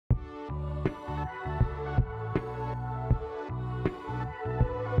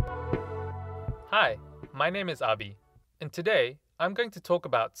Hi, my name is Abi, and today I'm going to talk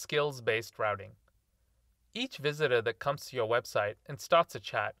about skills-based routing. Each visitor that comes to your website and starts a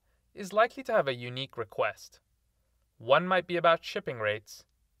chat is likely to have a unique request. One might be about shipping rates,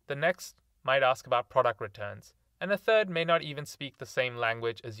 the next might ask about product returns, and a third may not even speak the same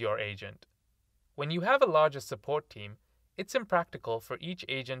language as your agent. When you have a larger support team, it's impractical for each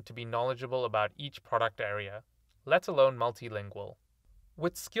agent to be knowledgeable about each product area, let alone multilingual.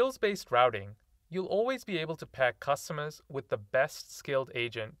 With skills-based routing, you'll always be able to pair customers with the best skilled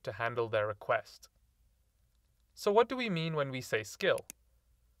agent to handle their request. So what do we mean when we say skill?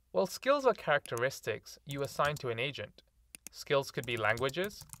 Well, skills are characteristics you assign to an agent. Skills could be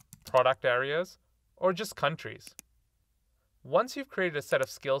languages, product areas, or just countries. Once you've created a set of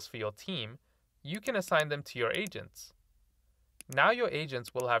skills for your team, you can assign them to your agents. Now your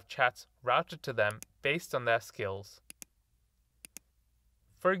agents will have chats routed to them based on their skills.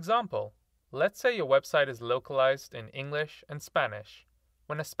 For example, let's say your website is localized in English and Spanish.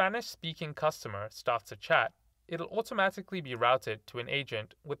 When a Spanish-speaking customer starts a chat, it'll automatically be routed to an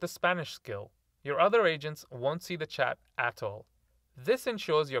agent with the Spanish skill. Your other agents won't see the chat at all. This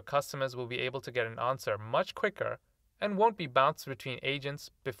ensures your customers will be able to get an answer much quicker and won't be bounced between agents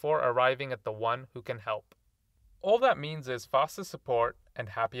before arriving at the one who can help. All that means is faster support and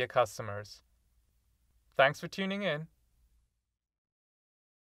happier customers. Thanks for tuning in.